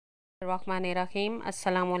Rahim.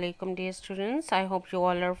 Assalamu alaikum, dear students. I hope you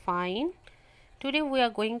all are fine. Today we are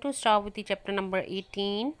going to start with the chapter number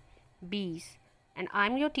 18, Bees, and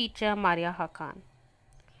I'm your teacher Maria Hakan.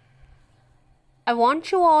 I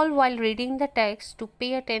want you all, while reading the text, to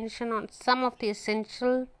pay attention on some of the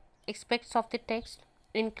essential aspects of the text,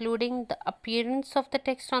 including the appearance of the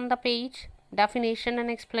text on the page, definition and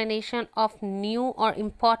explanation of new or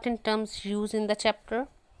important terms used in the chapter,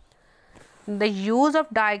 the use of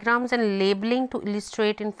diagrams and labeling to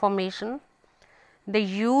illustrate information, the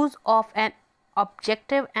use of an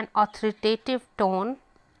objective and authoritative tone,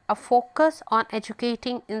 a focus on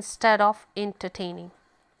educating instead of entertaining.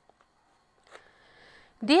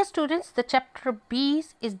 Dear students, the chapter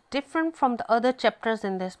Bees is different from the other chapters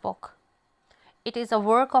in this book. It is a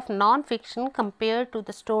work of non-fiction compared to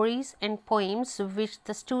the stories and poems which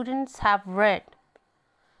the students have read.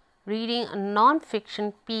 Reading a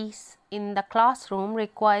non-fiction piece in the classroom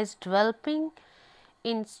requires developing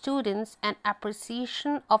in students an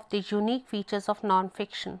appreciation of the unique features of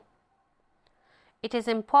non-fiction. It is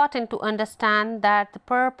important to understand that the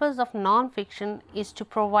purpose of non-fiction is to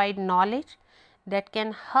provide knowledge that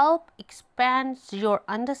can help expand your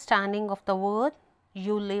understanding of the world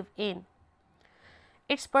you live in.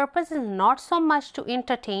 Its purpose is not so much to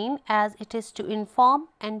entertain as it is to inform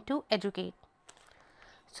and to educate.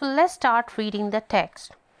 So let's start reading the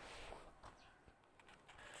text.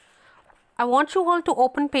 I want you all to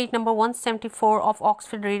open page number 174 of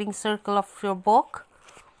Oxford Reading Circle of your book.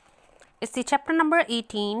 It's the chapter number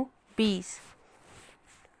 18, Bees.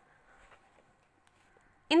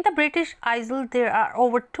 In the British Isles, there are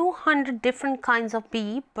over 200 different kinds of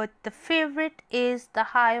bee, but the favorite is the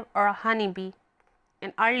hive or honeybee.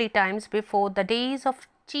 In early times, before the days of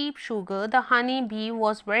cheap sugar, the honeybee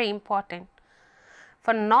was very important.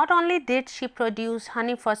 For not only did she produce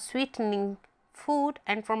honey for sweetening food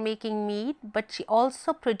and for making meat, but she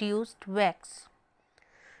also produced wax.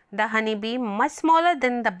 The honeybee, much smaller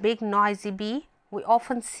than the big noisy bee we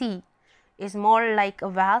often see, is more like a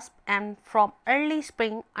wasp, and from early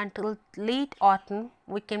spring until late autumn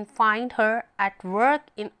we can find her at work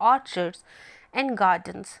in orchards and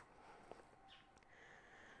gardens.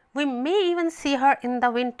 We may even see her in the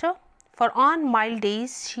winter, for on mild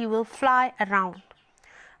days she will fly around.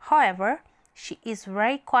 However, she is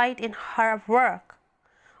very quiet in her work.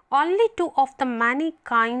 Only two of the many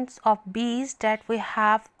kinds of bees that we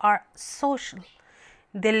have are social.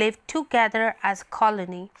 They live together as a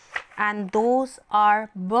colony, and those are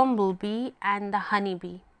bumblebee and the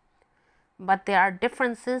honeybee. But there are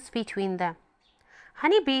differences between them.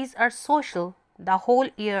 Honeybees are social the whole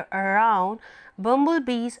year around.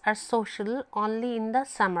 Bumblebees are social only in the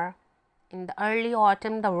summer. In the early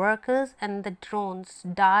autumn, the workers and the drones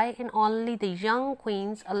die, and only the young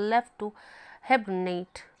queens are left to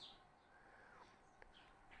hibernate.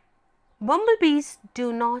 Bumblebees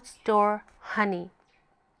do not store honey.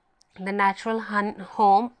 The natural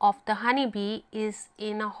home of the honeybee is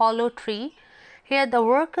in a hollow tree. Here, the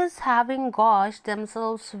workers, having gorged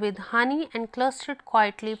themselves with honey and clustered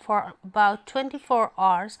quietly for about 24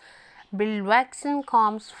 hours, build waxen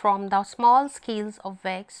combs from the small scales of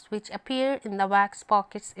wax which appear in the wax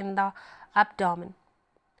pockets in the abdomen.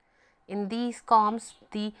 In these combs,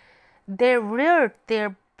 they reared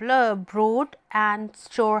their brood and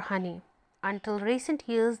store honey. Until recent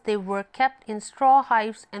years, they were kept in straw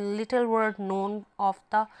hives, and little were known of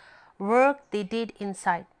the work they did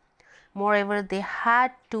inside. Moreover, they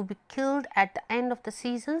had to be killed at the end of the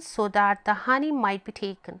season so that the honey might be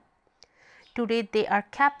taken. Today, they are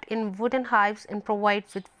kept in wooden hives and provided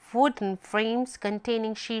with wooden frames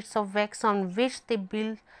containing sheets of wax on which they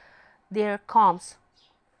build their combs.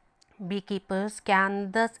 Beekeepers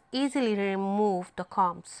can thus easily remove the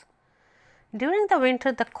combs. During the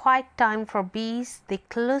winter, the quiet time for bees, they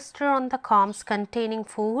cluster on the combs containing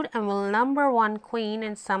food and will number one queen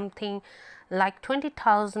and something like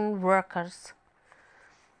 20,000 workers.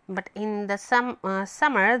 But in the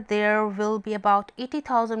summer, there will be about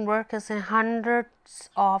 80,000 workers and hundreds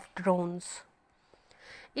of drones.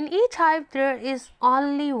 In each hive, there is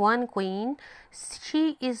only one queen.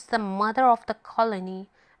 She is the mother of the colony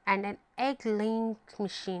and an egg-laying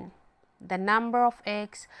machine. The number of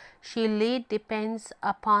eggs she laid depends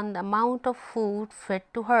upon the amount of food fed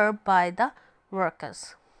to her by the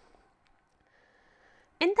workers.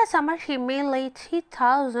 In the summer, she may lay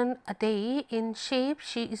 3,000 a day. In shape,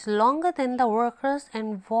 she is longer than the workers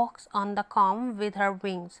and walks on the comb with her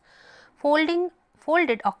wings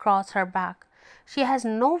folded across her back. She has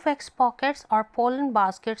no wax pockets or pollen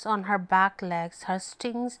baskets on her back legs. Her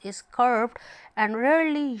sting is curved and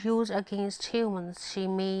rarely used against humans. She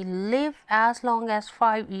may live as long as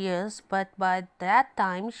 5 years, but by that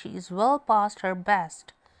time she is well past her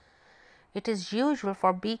best. It is usual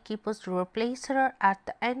for beekeepers to replace her at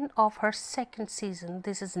the end of her second season.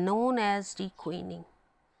 This is known as dequeening.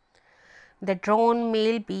 The drone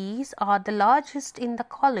male bees are the largest in the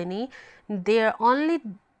colony. Their only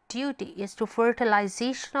duty is to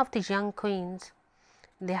fertilization of the young queens.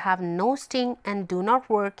 They have no sting and do not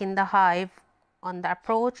work in the hive. On the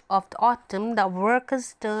approach of the autumn, the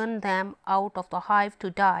workers turn them out of the hive to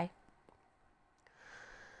die.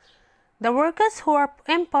 The workers, who are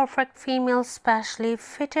imperfect females specially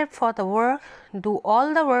fitted for the work, do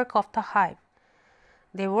all the work of the hive.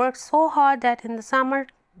 They work so hard that in the summer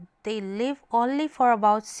they live only for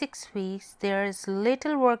about 6 weeks. There is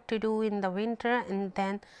little work to do in the winter, and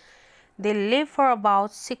then they live for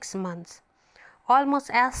about 6 months.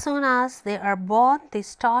 Almost as soon as they are born, they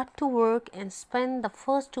start to work and spend the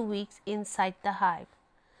first 2 weeks inside the hive.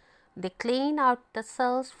 They clean out the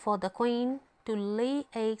cells for the queen to lay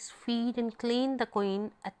eggs, feed and clean the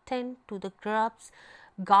queen, attend to the grubs,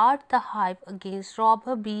 guard the hive against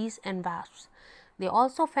robber bees and wasps. They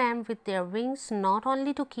also fan with their wings not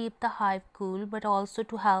only to keep the hive cool but also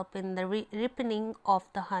to help in the ripening of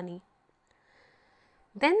the honey.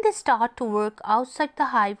 Then they start to work outside the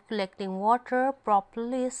hive collecting water,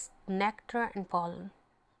 propolis, nectar and pollen.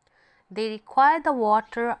 They require the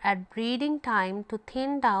water at breeding time to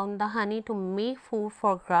thin down the honey to make food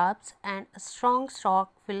for grubs, and a strong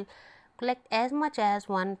stock will collect as much as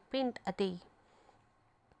 1 pint a day.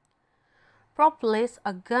 Propolis,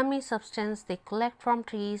 a gummy substance they collect from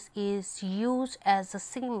trees, is used as a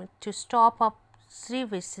cement to stop up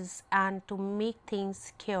crevices and to make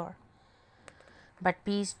things cure. But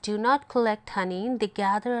bees do not collect honey. They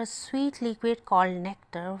gather a sweet liquid called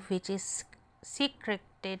nectar, which is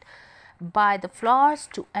secreted by the flowers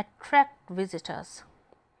to attract visitors.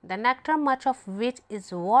 The nectar, much of which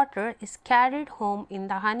is water, is carried home in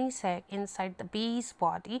the honey sac inside the bee's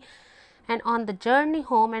body, and on the journey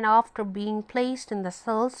home and after being placed in the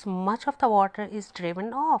cells, much of the water is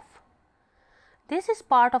driven off. This is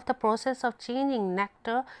part of the process of changing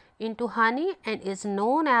nectar into honey and is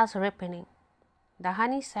known as ripening. The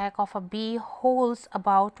honey sac of a bee holds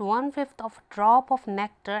about 1/5 of a drop of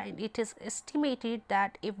nectar, and it is estimated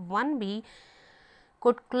that if one bee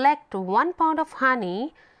could collect 1 pound of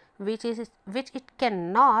honey, which it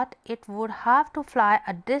cannot, it would have to fly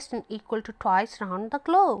a distance equal to twice round the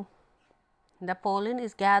globe. The pollen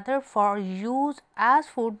is gathered for use as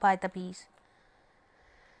food by the bees.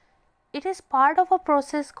 It is part of a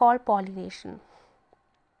process called pollination.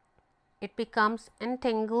 It becomes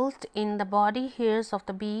entangled in the body hairs of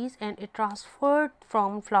the bees and it transferred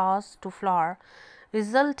from flowers to flower,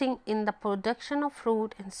 resulting in the production of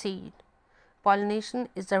fruit and seed. Pollination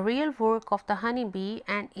is the real work of the honeybee,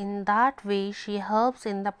 and in that way she helps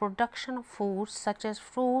in the production of foods such as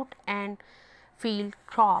fruit and field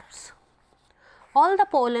crops. All the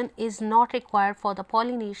pollen is not required for the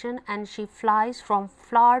pollination, and she flies from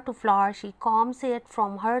flower to flower. She combs it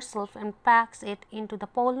from herself and packs it into the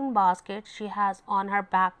pollen basket she has on her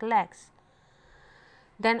back legs.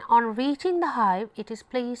 Then on reaching the hive, it is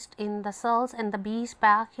placed in the cells and the bees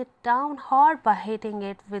pack it down hard by hitting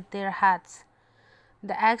it with their heads.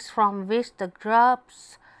 The eggs from which the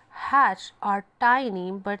grubs hatch are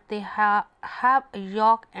tiny, but they have a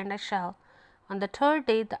yolk and a shell. On the 3rd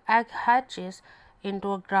day, the egg hatches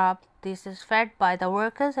into a grub. This is fed by the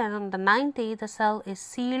workers, and on the 9th day, the cell is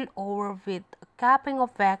sealed over with a capping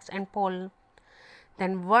of wax and pollen.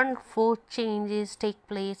 Then wonderful changes take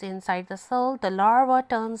place inside the cell. The larva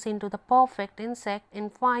turns into the perfect insect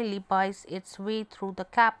and finally bites its way through the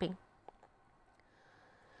capping.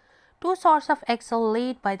 2 sorts of eggs are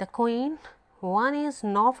laid by the queen. One is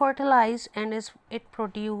not fertilized and it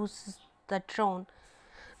produces the drone.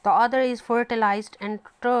 The other is fertilized and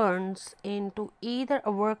turns into either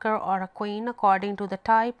a worker or a queen according to the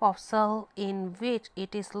type of cell in which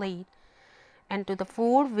it is laid, and to the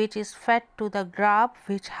food which is fed to the grub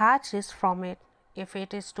which hatches from it. If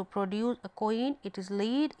it is to produce a queen, it is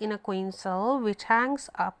laid in a queen cell which hangs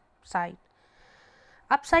upside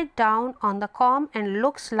down on the comb and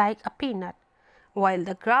looks like a peanut, while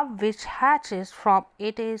the grub which hatches from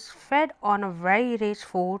it is fed on a very rich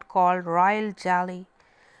food called royal jelly.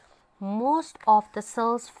 Most of the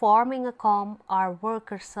cells forming a comb are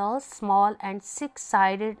worker cells, small and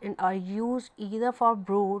 6-sided, and are used either for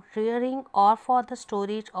brood rearing or for the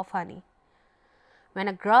storage of honey. When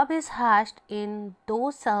a grub is hatched in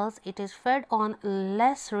those cells, it is fed on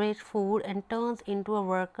less rich food and turns into a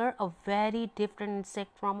worker, a very different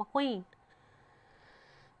insect from a queen.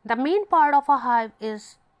 The main part of a hive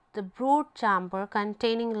is the brood chamber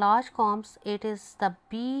containing large combs. It is the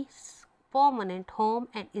bee's permanent home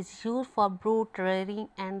and is used for brood rearing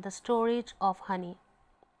and the storage of honey.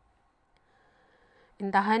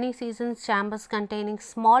 In the honey season, chambers containing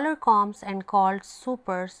smaller combs and called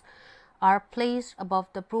supers are placed above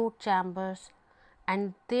the brood chambers,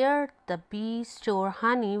 and there the bees store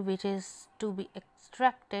honey which is to be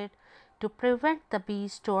extracted to prevent the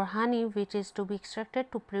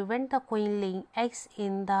queen laying eggs.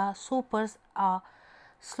 In the supers, a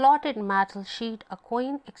slotted metal sheet, a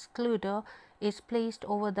queen excluder, is placed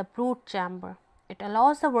over the brood chamber. It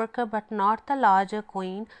allows the worker but not the larger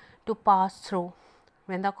queen to pass through.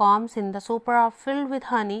 When the combs in the super are filled with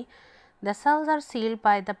honey, the cells are sealed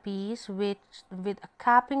by the bees with a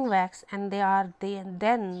capping wax, and they are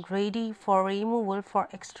then ready for removal for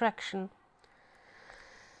extraction.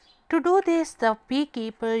 To do this, the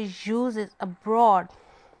beekeeper uses a board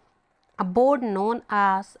known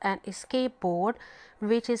as an escape board,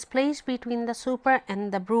 which is placed between the super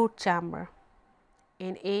and the brood chamber.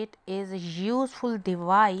 In it is a useful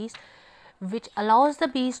device which allows the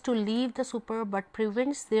bees to leave the super but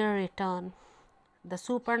prevents their return. The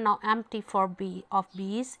super, now empty of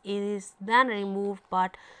bees, is then removed,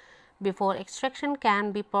 but before extraction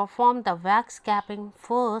can be performed, the wax capping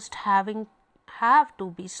first have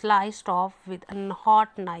to be sliced off with a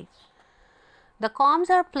hot knife. The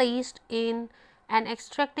combs are placed in an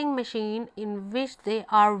extracting machine in which they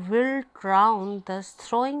are whirled round, thus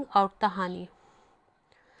throwing out the honey.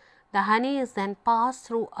 The honey is then passed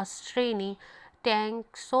through a straining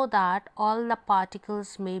tank so that all the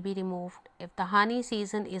particles may be removed. If the honey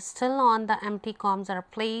season is still on, the empty combs are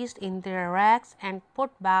placed in their racks and put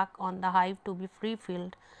back on the hive to be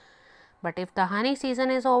refilled. But if the honey season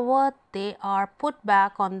is over, they are put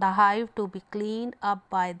back on the hive to be cleaned up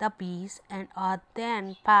by the bees and are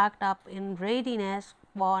then packed up in readiness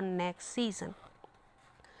for next season.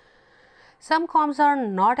 Some combs are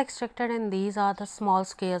not extracted, and these are the small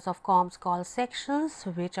squares of combs called sections,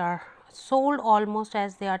 which are sold almost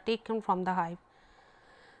as they are taken from the hive.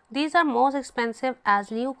 These are most expensive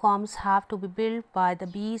as new combs have to be built by the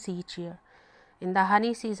bees each year. In the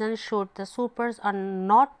honey season, should the supers are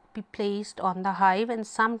not be placed on the hive, and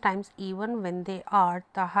sometimes even when they are,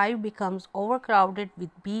 the hive becomes overcrowded with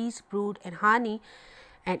bees, brood and honey,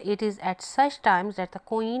 and it is at such times that the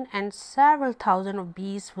queen and several thousand of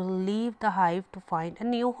bees will leave the hive to find a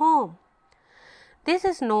new home. This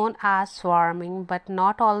is known as swarming, but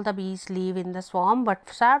not all the bees leave in the swarm, but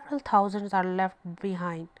several thousands are left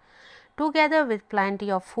behind, together with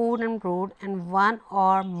plenty of food and brood and one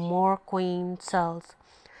or more queen cells.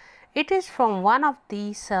 It is from one of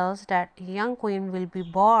these cells that a young queen will be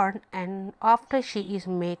born, and after she is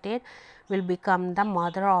mated will become the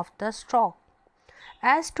mother of the stock.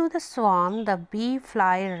 As to the swarm, the bee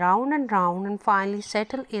fly round and finally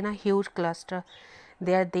settle in a huge cluster.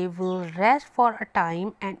 There they will rest for a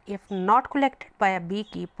time, and if not collected by a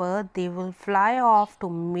beekeeper, they will fly off to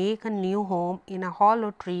make a new home in a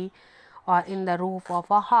hollow tree or in the roof of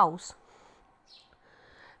a house.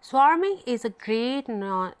 Swarming is a great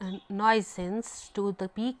nuisance to the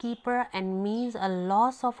beekeeper and means a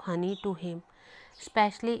loss of honey to him,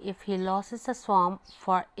 especially if he loses a swarm,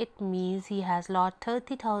 for it means he has lost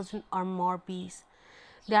 30,000 or more bees.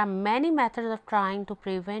 There are many methods of trying to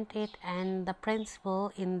prevent it, and the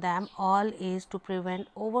principle in them all is to prevent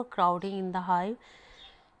overcrowding in the hive.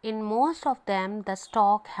 In most of them, the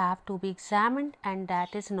stock have to be examined, and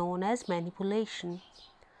that is known as manipulation.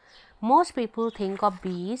 Most people think of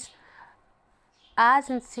bees as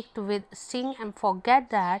insect with sting and forget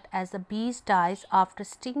that as the bee dies after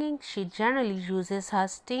stinging, she generally uses her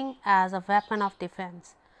sting as a weapon of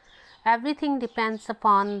defense. Everything depends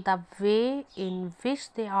upon the way in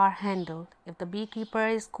which they are handled. If the beekeeper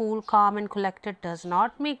is cool, calm and collected, does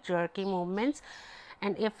not make jerky movements,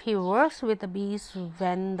 and if he works with the bees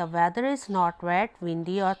when the weather is not wet,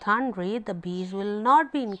 windy or thundery, the bees will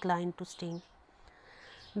not be inclined to sting.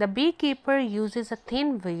 The beekeeper uses a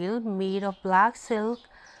thin veil made of black silk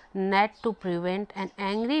net to prevent an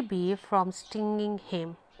angry bee from stinging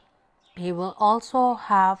him. He will also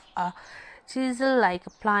have a chisel-like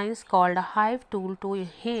appliance called a hive tool to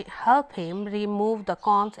help him remove the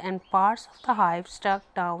combs and parts of the hive stuck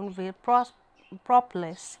down with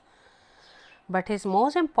propolis. But his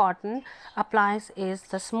most important appliance is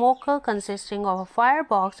the smoker, consisting of a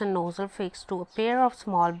firebox and nozzle fixed to a pair of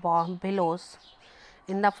small bellows.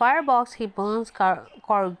 In the firebox, he burns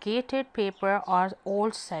corrugated paper or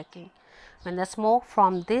old sacking. When the smoke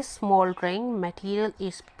from this smoldering material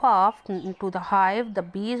is puffed into the hive, the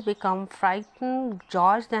bees become frightened,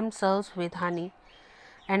 gorge themselves with honey,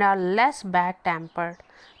 and are less bad-tempered.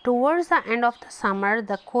 Towards the end of the summer,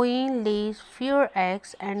 the queen lays fewer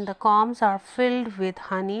eggs and the combs are filled with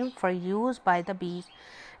honey for use by the bees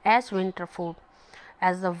as winter food.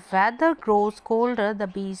 As the weather grows colder, the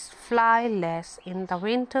bees fly less. In the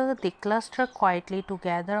winter, they cluster quietly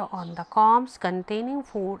together on the combs containing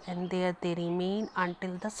food, and there they remain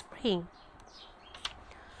until the spring.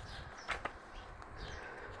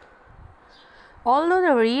 Although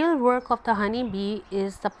the real work of the honeybee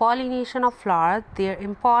is the pollination of flowers, their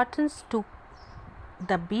importance to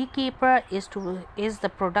the beekeeper is the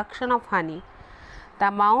production of honey. The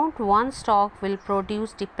amount one stock will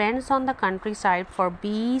produce depends on the countryside, for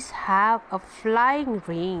bees have a flying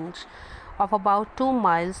range of about 2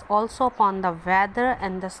 miles, also upon the weather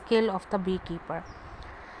and the skill of the beekeeper.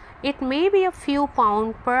 It may be a few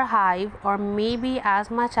pounds per hive or maybe as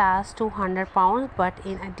much as 200 pounds, but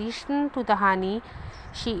in addition to the honey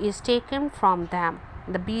she is taken from them,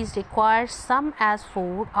 the bees require some as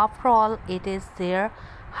food. After all, it is their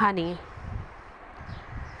honey.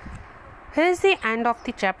 Here is the end of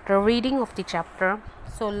the chapter, reading of the chapter.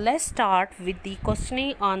 So let's start with the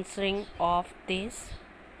questioning answering of this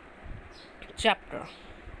chapter,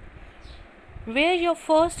 where your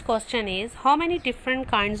first question is, how many different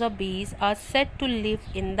kinds of bees are said to live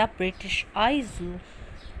in the British Isles?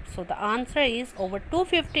 So the answer is over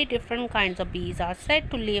 250 different kinds of bees are said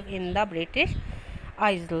to live in the British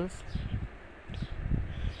Isles.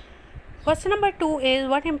 Question number 2 is,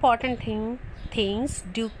 what important things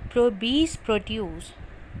do bees produce?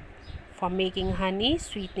 For making honey,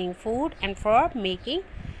 sweetening food, and for making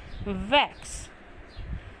wax.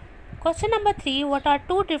 Question number 3, what are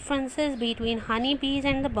two differences between honeybees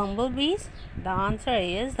and the bumblebees? The answer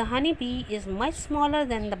is, the honeybee is much smaller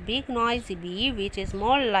than the big noisy bee, which is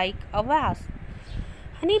more like a wasp.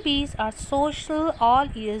 Honeybees are social all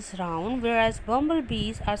years round, whereas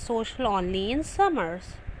bumblebees are social only in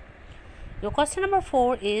summers. Your question number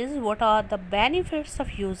 4 is, what are the benefits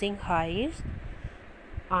of using hives?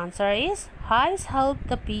 Answer is, hives help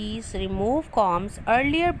the bees remove combs.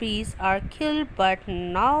 Earlier bees are killed, but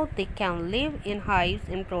now they can live in hives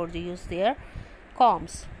and produce their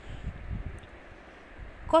combs.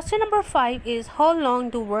 Question number 5 is, how long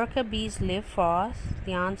do worker bees live for?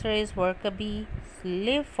 The answer is, worker bees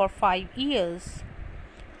live for 5 years.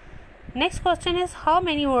 Next question is, how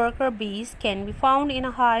many worker bees can be found in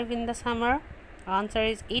a hive in the summer? Answer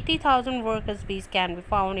is, 80,000 worker bees can be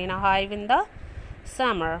found in a hive in the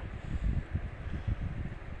summer.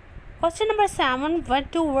 Question number 7,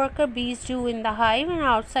 what do worker bees do in the hive and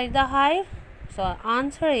outside the hive? So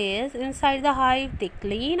answer is, inside the hive they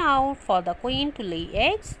clean out for the queen to lay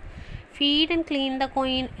eggs, feed and clean the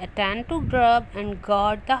queen, attend to grub, and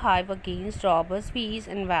guard the hive against robbers, bees,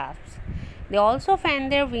 and wasps. They also fan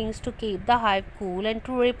their wings to keep the hive cool and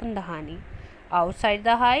to ripen the honey. Outside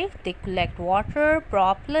the hive, they collect water,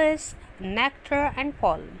 propolis, nectar, and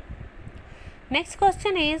pollen. Next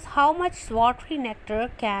question is, how much watery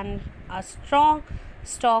nectar can a strong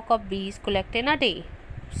stock of bees collect in a day?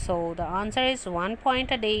 So the answer is 1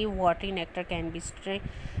 point a day. Watery nectar can be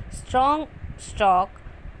strong stock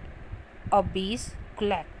of bees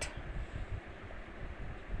collect.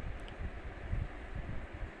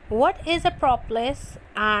 What is a propolis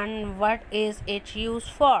and what is it used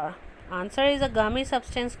for? Answer is, a gummy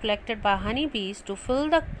substance collected by honeybees to fill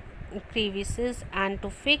the crevices and to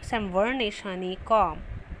fix and varnish honeycomb.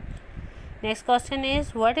 Next question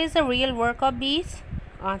is, what is the real work of bees?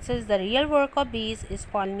 Answer is, the real work of bees is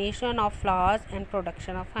pollination of flowers and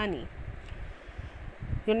production of honey.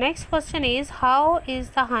 Your next question is, how is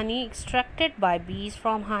the honey extracted by bees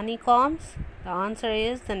from honeycombs? The answer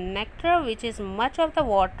is, the nectar, which is much of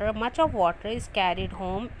water is carried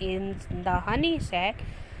home in the honey sac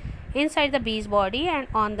inside the bee's body, and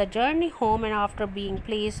on the journey home and after being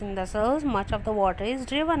placed in the cells, much of the water is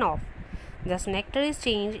driven off. Thus nectar is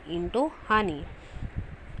changed into honey.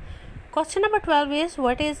 Question number 12 is,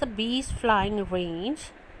 what is a bee's flying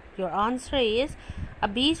range? Your answer is, a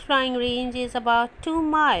bee's flying range is about 2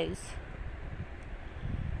 miles.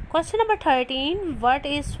 Question number 13, what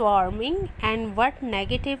is swarming and what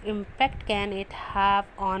negative impact can it have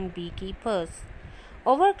on beekeepers?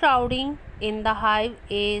 Overcrowding in the hive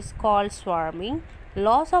is called swarming.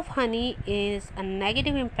 Loss of honey is a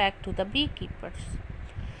negative impact to the beekeepers.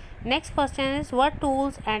 Next question is, what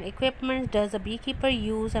tools and equipment does a beekeeper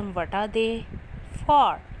use and what are they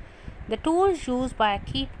for? The tools used by a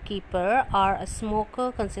beekeeper are a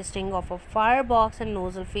smoker consisting of a firebox and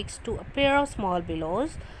nozzle fixed to a pair of small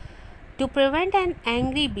bellows to prevent an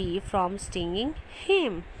angry bee from stinging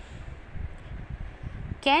him.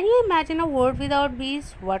 Can you imagine a world without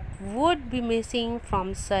bees? What would be missing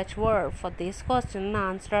from such world? For this question, the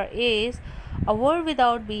answer is a world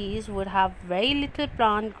without bees would have very little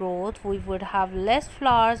plant growth. We would have less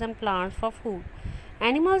flowers and plants for food.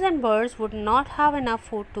 Animals and birds would not have enough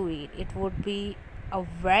food to eat. It would be a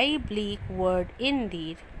very bleak world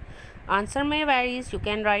indeed. Answer may vary. You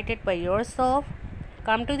can write it by yourself.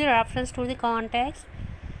 Come to the reference to the context.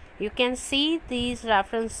 You can see these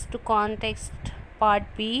reference to context part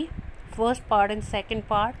B, first part and second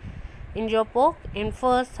part in your book. In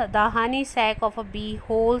first, the honey sac of a bee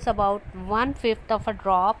holds about 1/5 of a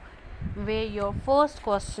drop, where your first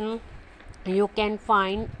question you can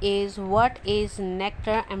find is what is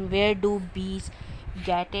nectar and where do bees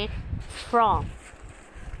get it from.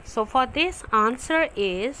 So for this, answer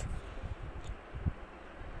is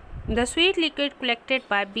the sweet liquid collected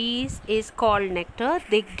by bees is called nectar.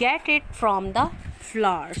 They get it from the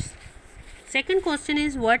flowers. Second question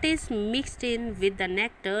is what is mixed in with the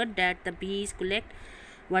nectar that the bees collect?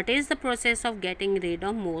 What is the process of getting rid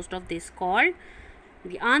of most of this called?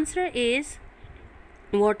 The answer is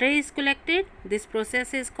water is collected. This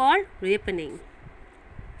process is called ripening.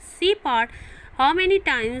 C part, how many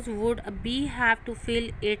times would a bee have to fill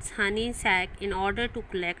its honey sac in order to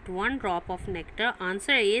collect one drop of nectar?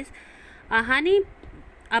 Answer is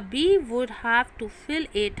a bee would have to fill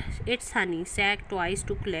its honey sac twice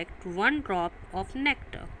to collect one drop of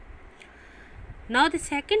nectar. Now the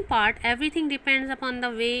second part, everything depends upon the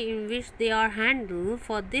way in which they are handled.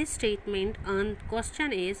 For this statement, and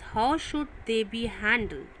question is how should they be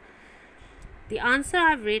handled? The answer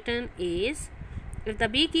I've written is if the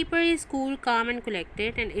beekeeper is cool, calm and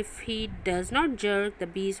collected, and if he does not jerk, the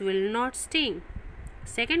bees will not sting.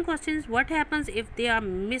 Second question is what happens if they are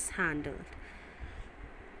mishandled?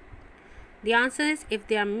 The answer is if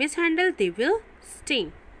they are mishandled, they will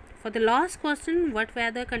sting. For the last question, what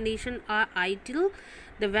weather conditions are ideal?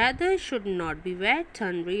 The weather should not be wet,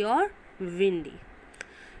 thundery or windy.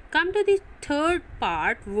 Come to the third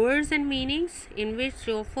part, words and meanings, in which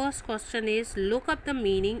your first question is look up the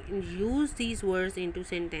meaning and use these words into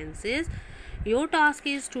sentences. Your task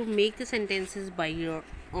is to make the sentences by your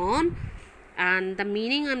own, and the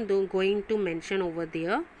meaning I'm going to mention over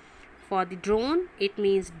there. For the drone, it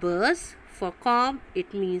means buzz. For come,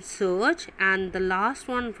 it means search, and the last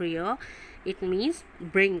one here, it means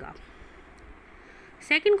bring up.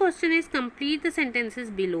 Second question is complete the sentences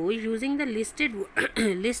below using the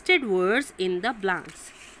listed words in the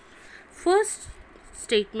blanks. First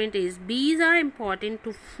statement is bees are important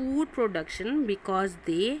to food production because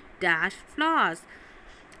they dash flowers.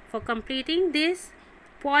 For completing this,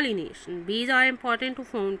 pollination. Bees are important to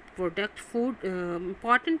food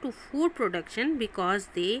production because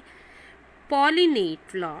they pollinate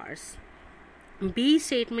flowers. B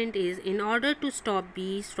statement is in order to stop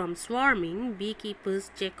bees from swarming,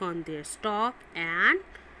 beekeepers check on their stock and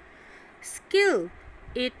skill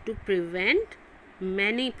it to prevent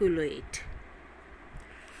manipulate.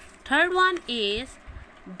 Third one is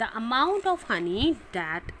the amount of honey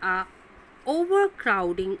that a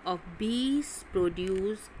overcrowding of bees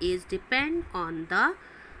produce is depend on the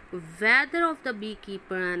weather of the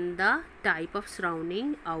beekeeper and the type of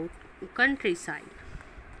surrounding out countryside.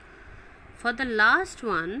 For the last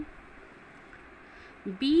one,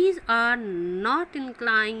 bees are not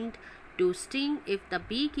inclined to sting if the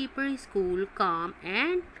beekeeper is cool, calm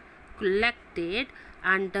and collected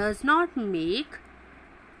and does not make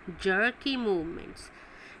jerky movements.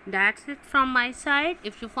 That's it from my side.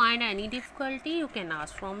 If you find any difficulty, you can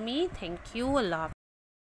ask from me. Thank you. Allah.